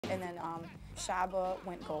And then Shaba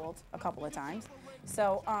went gold a couple of times.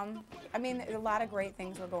 So, I mean, a lot of great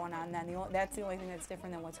things were going on then. That's the only thing that's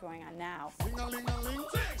different than what's going on now.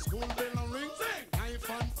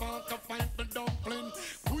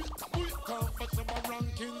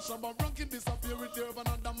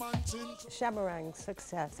 Shabarang's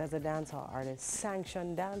success as a dancehall artist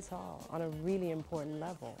sanctioned dancehall on a really important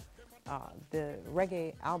level. The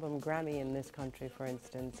reggae album Grammy in this country, for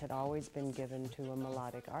instance, had always been given to a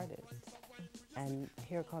melodic artist. And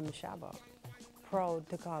here comes Shaba, proud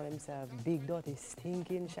to call himself Big Dirty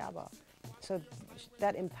Stinking Shaba. So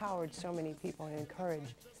that empowered so many people and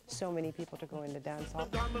encouraged so many people to go into dancehall.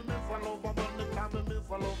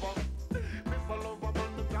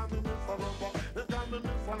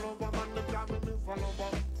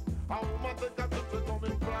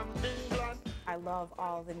 I love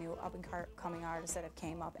all the new up-and-coming artists that have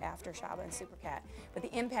came up after Shaba and Supercat. But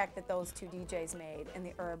the impact that those two DJs made in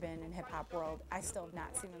the urban and hip-hop world, I still have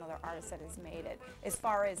not seen another artist that has made it. As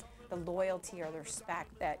far as the loyalty or the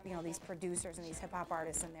respect that, you know, these producers and these hip-hop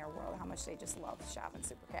artists in their world, how much they just love Shaba and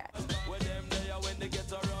Supercat. When them there when they get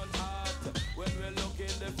around hot, when we're looking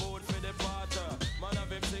the food for the potter, man have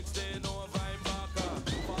him 16 over him backer,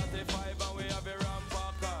 45 and we have a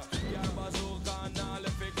rampacker, yeah bazooka and all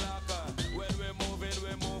the big locker. When we're moving,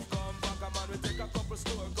 we move come back, man we take a couple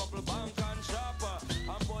store, couple bank and shopper,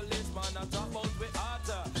 and policeman and top out with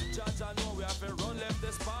hotter. Judge I know we have to run left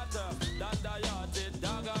the spotter, dan the yarded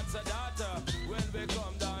dog and sedata. When we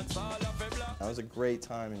come dance all of a block. That was a great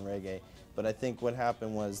time in reggae, but I think what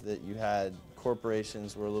happened was that you had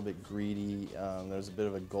corporations were a little bit greedy. There was a bit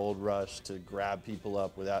of a gold rush to grab people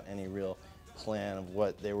up without any real plan of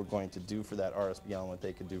what they were going to do for that artist beyond what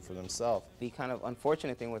they could do for themselves. The kind of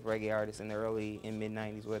unfortunate thing with reggae artists in the early and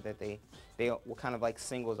mid-90s was that they were kind of like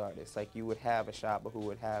singles artists. Like you would have a Shaba who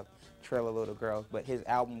would have Trail a Little Girl, but his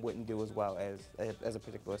album wouldn't do as well as a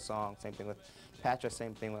particular song. Same thing with Patra,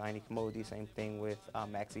 same thing with Aini Kamodi, same thing with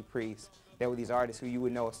Maxi Priest. There were these artists who you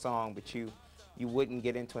would know a song, but you wouldn't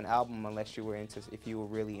get into an album unless you were if you were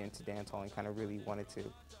really into dancehall and kind of really wanted to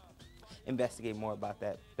investigate more about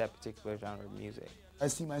that particular genre of music. I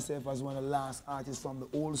see myself as one of the last artists from the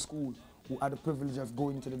old school who had the privilege of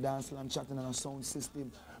going into the dancehall and chatting on a sound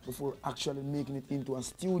system before actually making it into a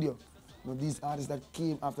studio. You know, these artists that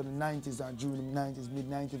came after the 90s or during the 90s,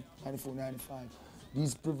 mid-90s, 94, 95,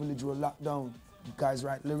 these privileges were locked down. You guys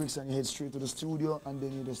write lyrics and you head straight to the studio and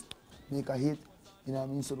then you just make a hit. You know what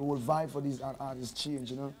I mean? So the whole vibe for these artists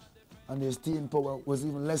changed, you know? And their staying power was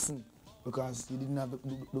even lessened because you didn't have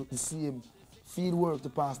the same field work to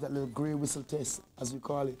pass that little grey whistle test, as we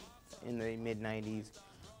call it. In the mid-90s,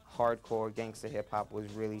 hardcore gangster hip-hop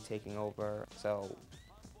was really taking over. So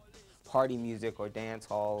party music or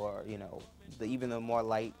dancehall or, you know, even the more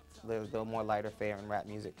lighter fare and rap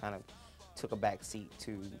music kind of took a back seat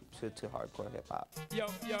to hardcore hip-hop. Yo,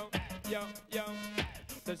 yo, yo, yo.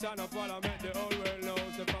 The shine of parliament, the whole world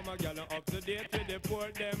knows. If I'm a gal up to date, we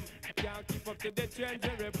deport them. Can't keep up to the trends,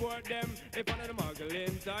 we report them. If one of the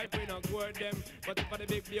muggling type, we not court them. But if I'm the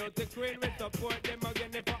big beauty queen, we support them.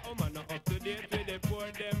 Again, if a woman not up to date, we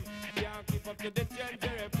deport them. Can't keep up to the trends,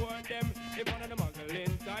 we report them. If one of the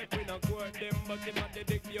muggling type, we not court them. But if I'm the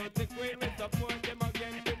big beauty queen, we support them.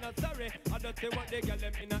 Again, we not sorry. I don't say what they get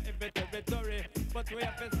them in a every territory. But we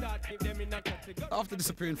have to start keep them in a category. After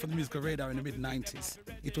disappearing from the musical radar in the mid-90s,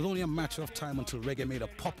 it was only a matter of time until reggae made a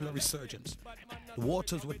popular resurgence. The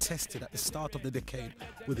waters were tested at the start of the decade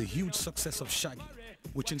with the huge success of Shaggy,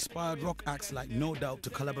 which inspired rock acts like No Doubt to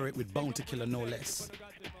collaborate with Bounty Killer no less.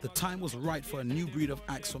 The time was right for a new breed of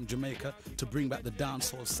acts from Jamaica to bring back the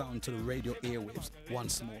dancehall sound to the radio airwaves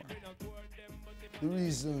once more. The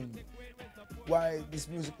reason why this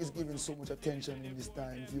music is given so much attention in this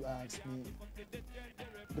time, if you ask me,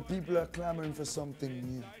 the people are clamoring for something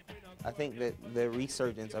new. I think that the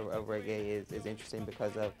resurgence of reggae is interesting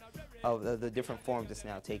because of the different forms it's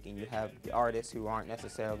now taking. You have the artists who aren't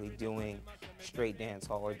necessarily doing straight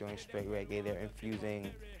dancehall or doing straight reggae. They're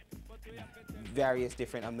infusing various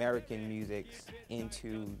different American musics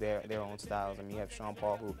into their own styles. I mean, you have Sean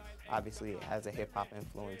Paul, who obviously has a hip-hop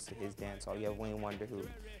influence to his dancehall. You have Wayne Wonder, who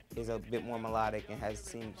is a bit more melodic and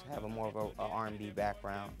seems to have more of a R&B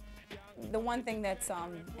background. The one thing that's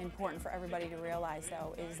important for everybody to realize,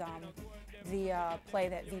 though, is the play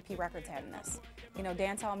that VP Records had in this. You know,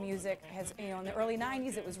 dancehall music has, you know, in the early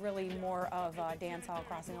 90s it was really more of dancehall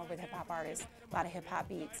crossing over with hip-hop artists, a lot of hip-hop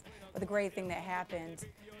beats. But the great thing that happened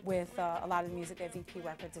with a lot of the music that VP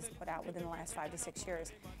Records has put out within the last 5 to 6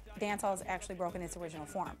 years, dancehall has actually broken its original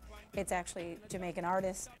form. It's actually Jamaican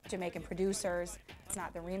artists, Jamaican producers. It's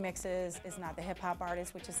not the remixes, it's not the hip-hop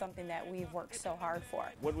artists, which is something that we've worked so hard for.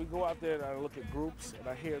 When we go out there and I look at groups and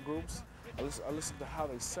I hear groups, I listen to how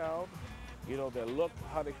they sound, you know, their look,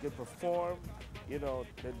 how they can perform, you know,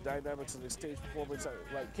 the dynamics of the stage performance.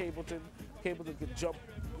 Like Cableton can jump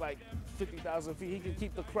like 50,000 feet. He can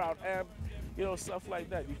keep the crowd amped, you know, stuff like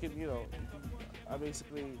that. You can, you know, I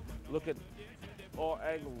basically look at all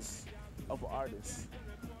angles of an artist,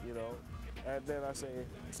 you know, and then I say,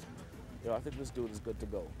 you know, I think this dude is good to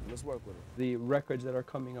go. Let's work with him. The records that are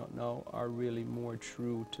coming out now are really more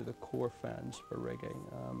true to the core fans for reggae.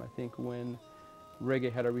 I think when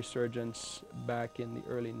reggae had a resurgence back in the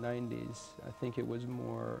early 90s, I think it was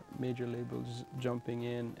more major labels jumping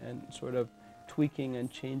in and sort of tweaking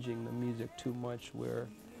and changing the music too much where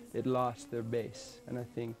it lost their base. And I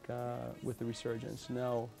think with the resurgence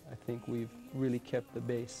now, I think we've really kept the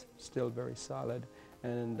base still very solid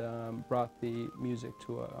and brought the music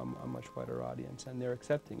to a much wider audience, and they're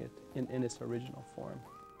accepting it in its original form.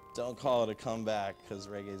 Don't call it a comeback because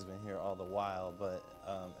reggae's been here all the while, but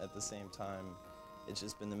at the same time, it's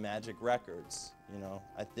just been the magic records, you know.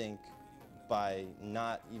 I think by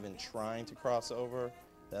not even trying to cross over,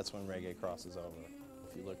 that's when reggae crosses over.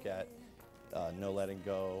 If you look at No Letting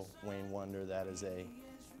Go, Wayne Wonder, that is a,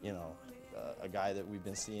 you know, a guy that we've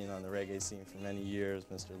been seeing on the reggae scene for many years,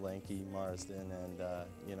 Mr. Lanky Marsden, and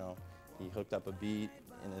you know, he hooked up a beat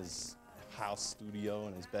in his house studio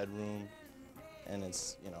in his bedroom, and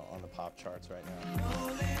it's, you know, on the pop charts right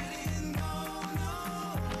now.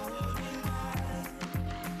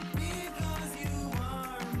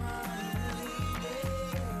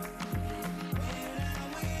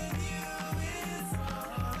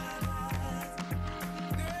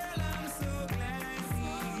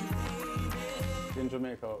 In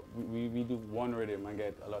Jamaica, we do one rhythm and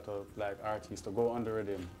get a lot of like artists to go on the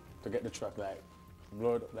rhythm to get the track like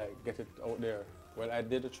blood, like get it out there. Well, I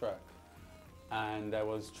did the track and I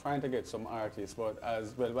was trying to get some artists, but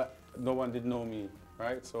as well, but no one did know me,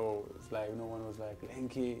 right? So it's like no one was like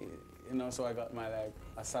Lenky, you know. So I got my like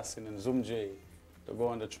Assassin and Zoom J to go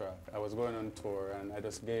on the track. I was going on tour and I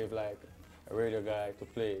just gave like a radio guy to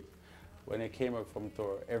play it. When I came up from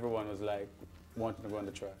tour, everyone was like wanting to go on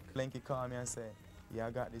the track. Lenky called me and said, yeah, I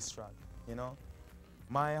got this track, you know.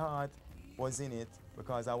 My heart was in it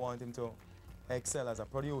because I want him to excel as a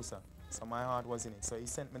producer. So my heart was in it. So he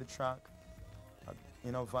sent me the track,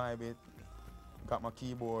 you know, vibe it, got my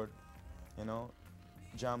keyboard, you know,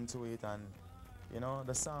 jam to it, and, you know,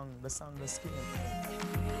 the song just came.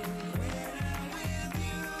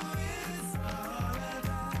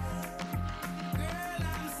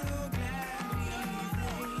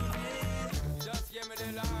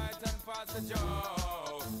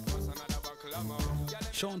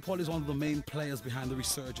 Sean Paul is one of the main players behind the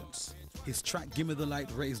resurgence. His track Gimme the Light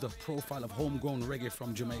raised the profile of homegrown reggae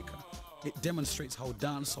from Jamaica. It demonstrates how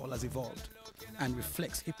dancehall has evolved and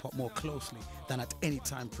reflects hip-hop more closely than at any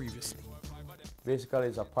time previously. Basically,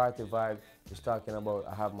 it's a party vibe. It's talking about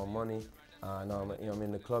I have my money. Now I'm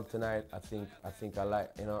in the club tonight. I think I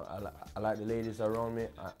like, you know, I like the ladies around me.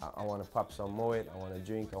 I want to pop some Moet. I want to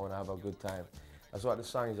drink. I want to have a good time. That's what the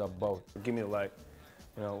song is about. Gimme the Light,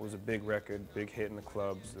 you know, it was a big record, big hit in the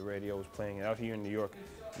clubs. The radio was playing it out here in New York.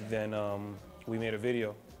 Then we made a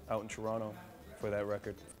video out in Toronto for that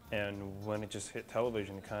record. And when it just hit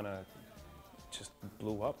television, it kind of just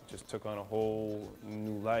blew up, just took on a whole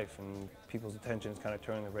new life, and people's attention is kind of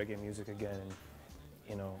turning to reggae music again. And,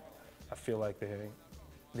 you know, I feel like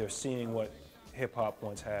they're seeing what hip-hop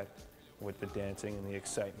once had with the dancing and the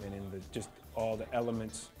excitement and just all the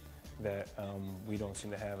elements that we don't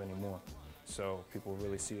seem to have anymore. So people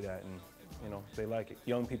really see that, and, you know, they like it.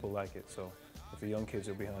 Young people like it, so if the young kids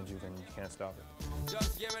are behind you, then you can't stop it.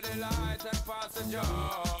 Just give me the light and pass the joe.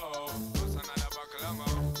 What's another buckle of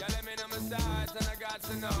more? Yeah, let me know my sides and I got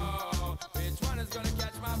to know which one is gonna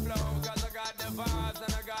catch my flow, cause I got the vibes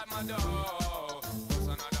and I got my dough. What's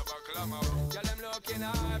another buckle of more? Yeah, them looking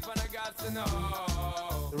hype and I got to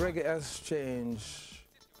know. The reggae has changed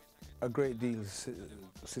a great deal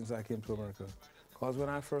since I came to America. Because when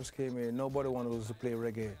I first came here, nobody wanted us to play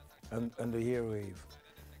reggae and the airwave.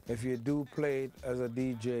 If you do play it as a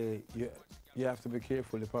DJ, you have to be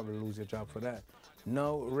careful, you probably lose your job for that.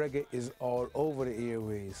 Now reggae is all over the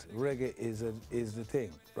airways. Reggae is the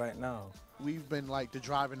thing right now. We've been like the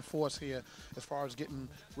driving force here as far as getting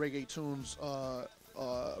reggae tunes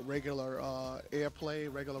regular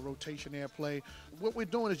airplay, regular rotation airplay. What we're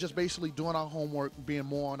doing is just basically doing our homework, being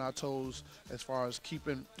more on our toes as far as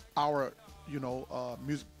keeping our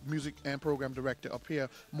music and program director up here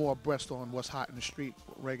more abreast on what's hot in the street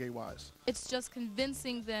reggae-wise. It's just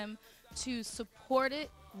convincing them to support it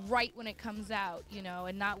right when it comes out, you know,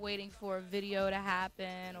 and not waiting for a video to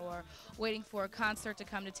happen or waiting for a concert to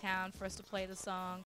come to town for us to play the song.